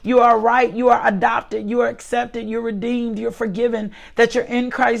that you are right. You are adopted. You are accepted. You're redeemed. You're forgiven. That you're in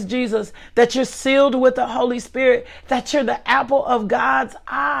Christ Jesus. That you're sealed with the Holy Spirit. That you're the apple of God's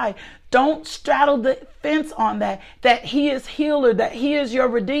eye. Don't straddle the fence on that. That he is healer. That he is your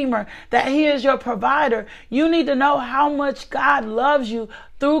redeemer. That he is your provider. You need to know how much God loves you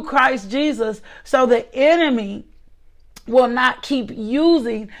through Christ Jesus, so the enemy will not keep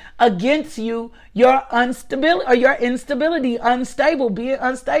using against you your instability or your instability, being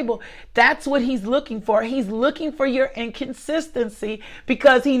unstable. That's what he's looking for. He's looking for your inconsistency,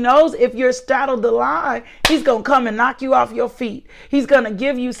 because he knows if you're straddled the line, he's going to come and knock you off your feet. He's going to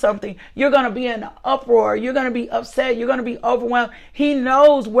give you something. You're going to be in an uproar. You're going to be upset. You're going to be overwhelmed. He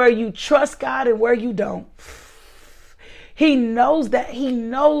knows where you trust God and where you don't. He knows that. He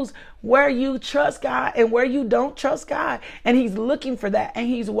knows where you trust God and where you don't trust God. And he's looking for that, and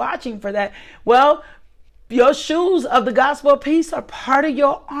he's watching for that. Well, your shoes of the gospel of peace are part of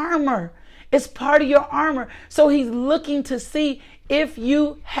your armor. It's part of your armor. So he's looking to see if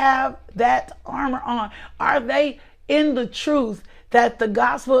you have that armor on. Are they in the truth that the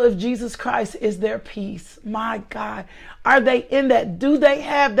gospel of Jesus Christ is their peace? My God. Are they in that? Do they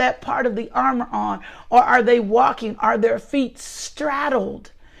have that part of the armor on? Or are they walking? Are their feet straddled?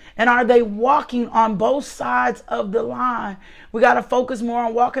 And are they walking on both sides of the line? We got to focus more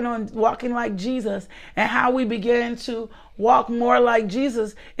on walking like Jesus. And how we begin to walk more like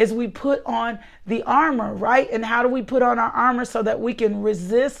Jesus is we put on the armor, right? And how do we put on our armor so that we can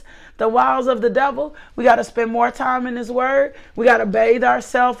resist the wiles of the devil? We got to spend more time in his word. We got to bathe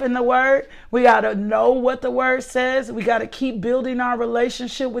ourselves in the word. We got to know what the word says. We got to keep building our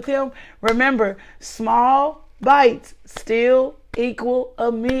relationship with him. Remember, small bites still equal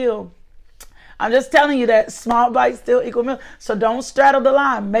a meal. I'm just telling you that small bites still equal a meal. So don't straddle the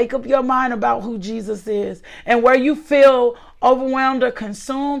line. Make up your mind about who Jesus is. And where you feel overwhelmed or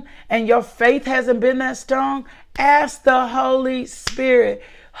consumed and your faith hasn't been that strong, ask the Holy Spirit.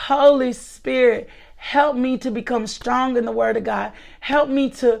 Holy Spirit, Help me to become strong in the word of God. Help me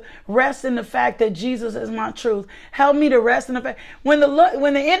to rest in the fact that Jesus is my truth. Help me to rest in the fact when the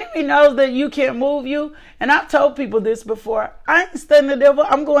enemy knows that you can't move you, and I've told people this before, I ain't studying the devil.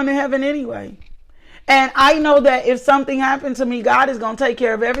 I'm going to heaven anyway. And I know that if something happened to me, God is going to take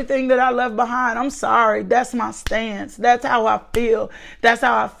care of everything that I left behind. I'm sorry. That's my stance. That's how I feel. That's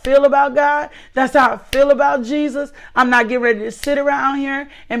how I feel about God. That's how I feel about Jesus. I'm not getting ready to sit around here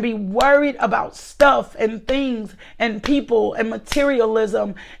and be worried about stuff and things and people and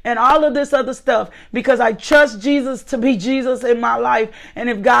materialism and all of this other stuff, because I trust Jesus to be Jesus in my life. And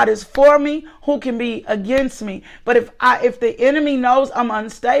if God is for me, who can be against me? But if the enemy knows I'm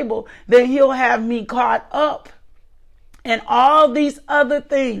unstable, then he'll have me caught up in all these other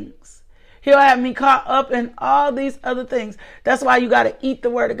things. He'll have me caught up in all these other things. That's why you got to eat the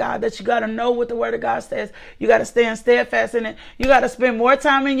word of God, that you got to know what the word of God says. You got to stand steadfast in it. You got to spend more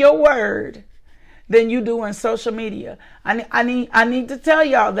time in your word than you do in social media. I need to tell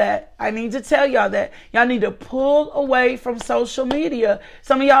y'all that. I need to tell y'all that y'all need to pull away from social media.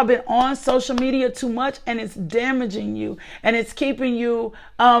 Some of y'all been on social media too much, and it's damaging you, and it's keeping you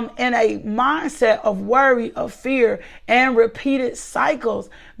in a mindset of worry, of fear, and repeated cycles.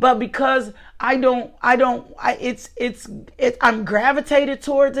 But because I'm gravitated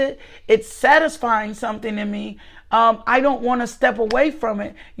towards it. It's satisfying something in me. I don't want to step away from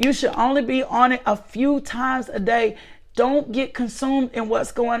it. You should only be on it a few times a day. Don't get consumed in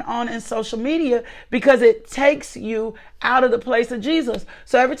what's going on in social media, because it takes you out of the place of Jesus.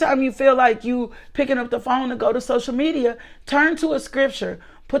 So every time you feel like you picking up the phone to go to social media, turn to a scripture.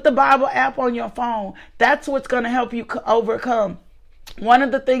 Put the Bible app on your phone. That's what's going to help you overcome. One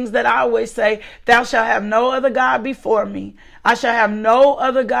of the things that I always say, thou shalt have no other God before me. I shall have no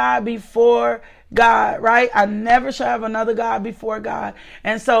other God before God, right? I never shall have another God before God.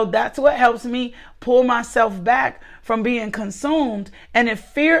 And so that's what helps me pull myself back from being consumed. And if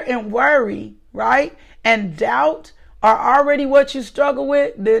fear and worry, right, and doubt are already what you struggle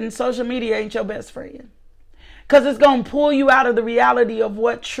with, then social media ain't your best friend. Because it's going to pull you out of the reality of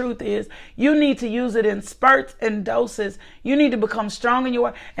what truth is. You need to use it in spurts and doses. You need to become strong in your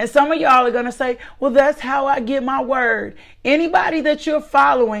word. And some of y'all are going to say, well, that's how I get my word. Anybody that you're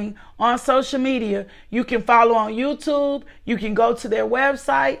following on social media, you can follow on YouTube. You can go to their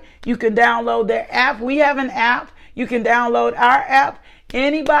website. You can download their app. We have an app. You can download our app.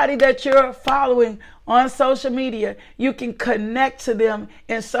 Anybody that you're following on social media, you can connect to them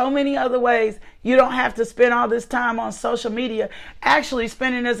in so many other ways. You don't have to spend all this time on social media. Actually,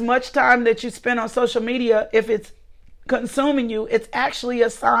 spending as much time that you spend on social media, if it's consuming you, it's actually a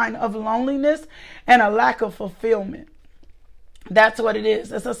sign of loneliness and a lack of fulfillment. That's what it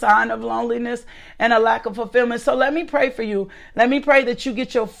is. It's a sign of loneliness and a lack of fulfillment. So let me pray for you. Let me pray that you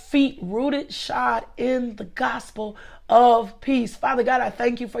get your feet rooted, shod in the gospel of peace. Father God, I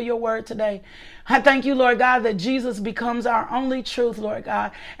thank you for your word today. I thank you, Lord God, that Jesus becomes our only truth, Lord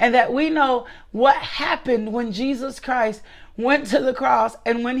God, and that we know what happened when Jesus Christ went to the cross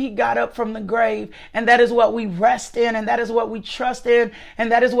and when he got up from the grave. And that is what we rest in, and that is what we trust in, and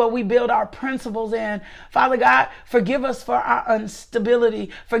that is what we build our principles in. Father God, forgive us for our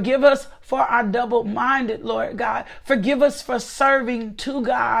instability. Forgive us for our double-minded, Lord God. Forgive us for serving two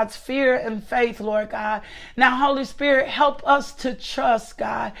gods, fear and faith, Lord God. Now, Holy Spirit, help us to trust,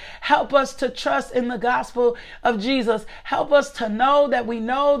 God. Help us to trust in the gospel of Jesus. Help us to know that we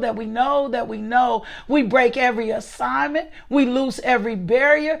know that we know that we know. We break every assignment. We loose every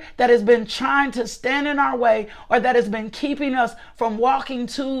barrier that has been trying to stand in our way, or that has been keeping us from walking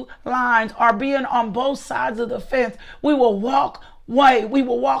two lines or being on both sides of the fence. We will walk way. We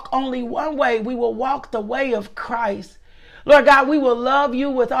will walk only one way. We will walk the way of Christ. Lord God, we will love you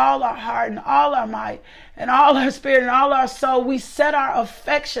with all our heart and all our might and all our spirit and all our soul. We set our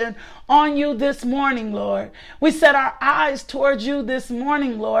affection on you this morning, Lord. We set our eyes towards you this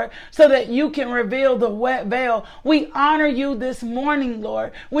morning, Lord, so that you can reveal the wet veil. We honor you this morning,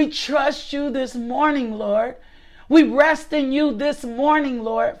 Lord. We trust you this morning, Lord. We rest in you this morning,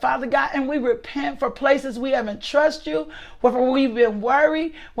 Lord, Father God, and we repent for places we haven't trusted you, where we've been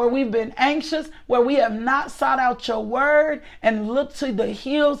worried, where we've been anxious, where we have not sought out your word and looked to the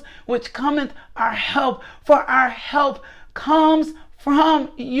hills which cometh our help. For our help comes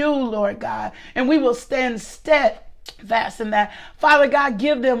from you, Lord God, and we will stand steadfast in that. Father God,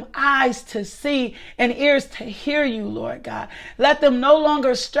 give them eyes to see and ears to hear you, Lord God. Let them no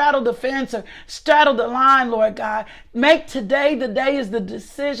longer straddle the fence or straddle the line, Lord God. Make today the day is the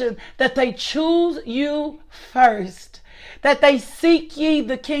decision that they choose you first, that they seek ye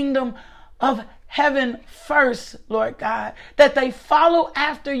the kingdom of heaven first, Lord God, that they follow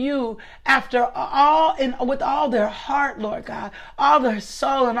after you, after all, and with all their heart, Lord God, all their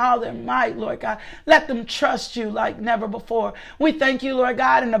soul and all their might, Lord God. Let them trust you like never before. We thank you, Lord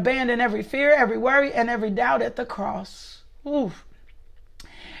God, and abandon every fear, every worry, and every doubt at the cross. Oof.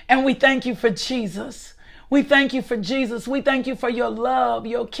 And we thank you for Jesus. We thank you for Jesus. We thank you for your love,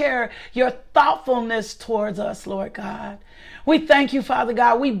 your care, your thoughtfulness towards us, Lord God. We thank you, Father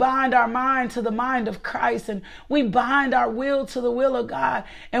God. We bind our mind to the mind of Christ, and we bind our will to the will of God,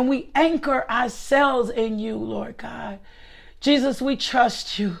 and we anchor ourselves in you, Lord God. Jesus, we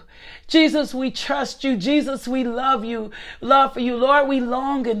trust you. Jesus, we trust you. Jesus, we love you. Love for you. Lord, we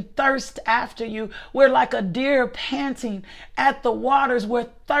long and thirst after you. We're like a deer panting at the waters. We're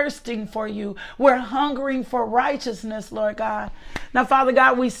thirsting for you. We're hungering for righteousness, Lord God. Now, Father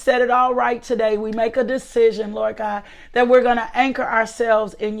God, we set it all right today. We make a decision, Lord God, that we're going to anchor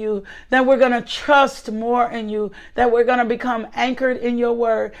ourselves in you, that we're going to trust more in you, that we're going to become anchored in your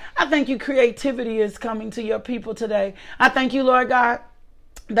word. I thank you creativity is coming to your people today. I thank you, Lord God,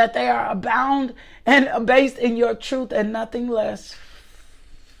 that they are abound and based in your truth and nothing less.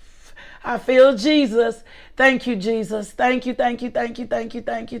 I feel Jesus. Thank you, Jesus. Thank you, thank you, thank you, thank you,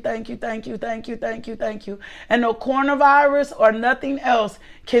 thank you, thank you, thank you, thank you, thank you, thank you. And no coronavirus or nothing else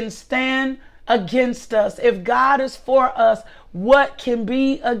can stand against us. If God is for us, what can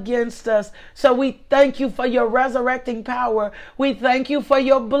be against us? So we thank you for your resurrecting power. We thank you for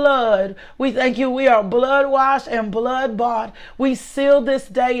your blood. We thank you. We are blood washed and blood bought. We seal this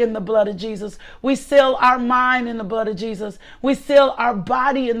day in the blood of Jesus. We seal our mind in the blood of Jesus. We seal our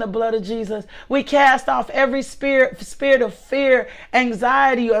body in the blood of Jesus. We cast off every spirit of fear,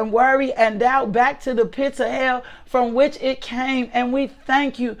 anxiety, and worry and doubt back to the pits of hell from which it came. And we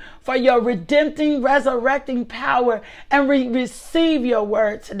thank you for your redempting, resurrecting power. And we receive your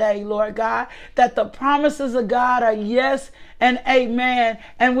word today, Lord God, that the promises of God are yes and amen.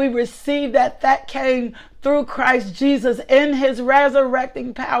 And we receive that came through Christ Jesus in his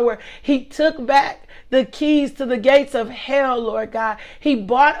resurrecting power. He took back the keys to the gates of hell, Lord God. He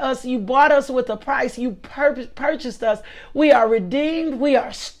bought us. You bought us with a price. You purchased us. We are redeemed. We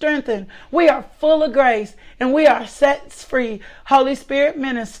are strengthened. We are full of grace, and we are set free. Holy Spirit,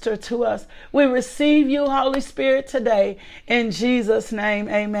 minister to us. We receive you, Holy Spirit, today. In Jesus' name,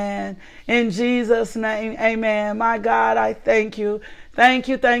 amen. In Jesus' name, amen. My God, I thank you. Thank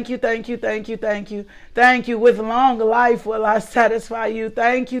you, thank you, thank you, thank you, thank you. Thank you. With long life will I satisfy you.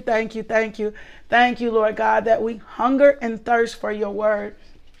 Thank you, thank you, thank you. Thank you, Lord God, that we hunger and thirst for your word.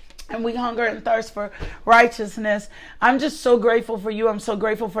 And we hunger and thirst for righteousness. I'm just so grateful for you. I'm so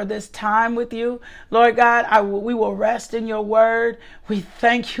grateful for this time with you. Lord God, we will rest in your word. We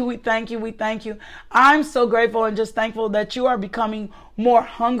thank you. We thank you. We thank you. I'm so grateful and just thankful that you are becoming more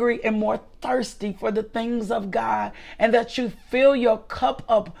hungry and more thirsty for the things of God, and that you fill your cup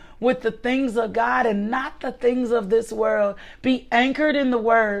up with the things of God and not the things of this world. Be anchored in the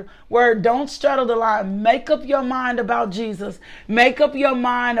word. Don't straddle the line. Make up your mind about Jesus. Make up your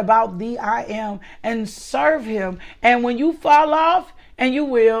mind about the I am, and serve him. And when you fall off, and you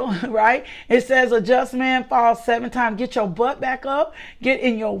will, right? It says a just man falls 7 times. Get your butt back up. Get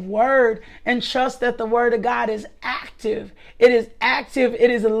in your word and trust that the word of God is active. It is active.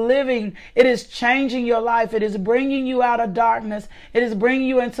 It is living. It is changing your life. It is bringing you out of darkness. It is bringing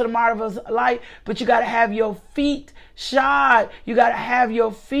you into the marvelous light. But you got to have your feet shod. You got to have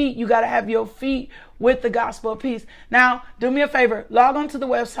your feet. You got to have your feet with the gospel of peace. Now, do me a favor. Log on to the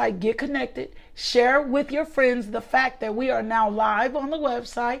website. Get connected. Share with your friends the fact that we are now live on the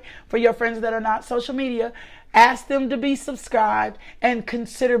website. For your friends that are not social media, ask them to be subscribed and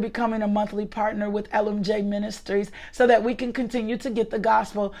consider becoming a monthly partner with LMJ Ministries so that we can continue to get the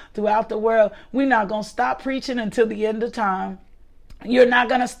gospel throughout the world. We're not going to stop preaching until the end of time. You're not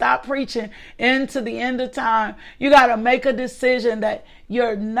going to stop preaching into the end of time. You got to make a decision that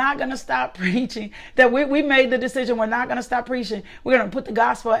you're not going to stop preaching. That we made the decision we're not going to stop preaching. We're going to put the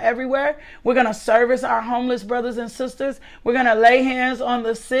gospel everywhere. We're going to service our homeless brothers and sisters. We're going to lay hands on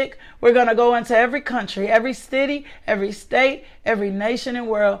the sick. We're going to go into every country, every city, every state, every nation and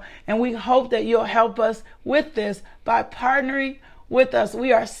world. And we hope that you'll help us with this by partnering with us.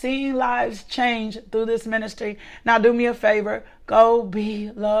 We are seeing lives change through this ministry. Now do me a favor. Go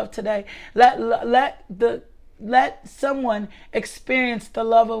be loved today. Let someone experience the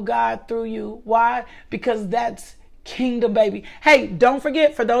love of God through you. Why? Because that's kingdom, baby. Hey, don't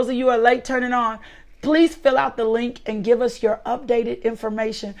forget, for those of you who are late turning on, please fill out the link and give us your updated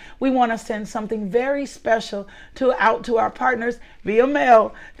information. We want to send something very special out to our partners via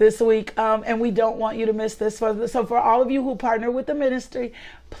mail this week. And we don't want you to miss this. So for all of you who partner with the ministry,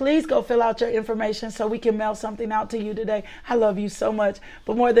 please go fill out your information so we can mail something out to you today. I love you so much.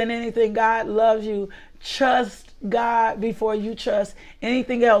 But more than anything, God loves you. Trust God before you trust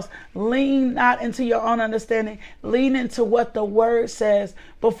anything else. Lean not into your own understanding. Lean into what the word says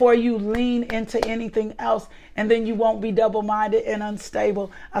before you lean into anything else. And then you won't be double-minded and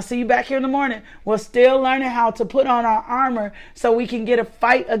unstable. I'll see you back here in the morning. We're still learning how to put on our armor so we can get a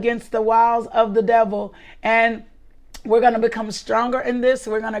fight against the wiles of the devil. And we're going to become stronger in this.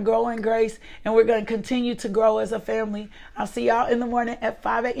 We're going to grow in grace, and we're going to continue to grow as a family. I'll see y'all in the morning at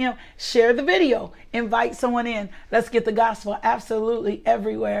 5 a.m. Share the video. Invite someone in. Let's get the gospel absolutely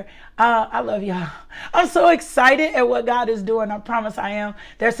everywhere. I love y'all. I'm so excited at what God is doing. I promise I am.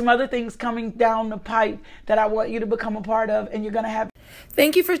 There's some other things coming down the pipe that I want you to become a part of, and you're going to have.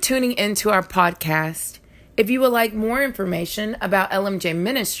 Thank you for tuning into our podcast. If you would like more information about LMJ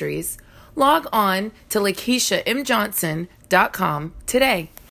Ministries, log on to LakeishaMJohnson.com today.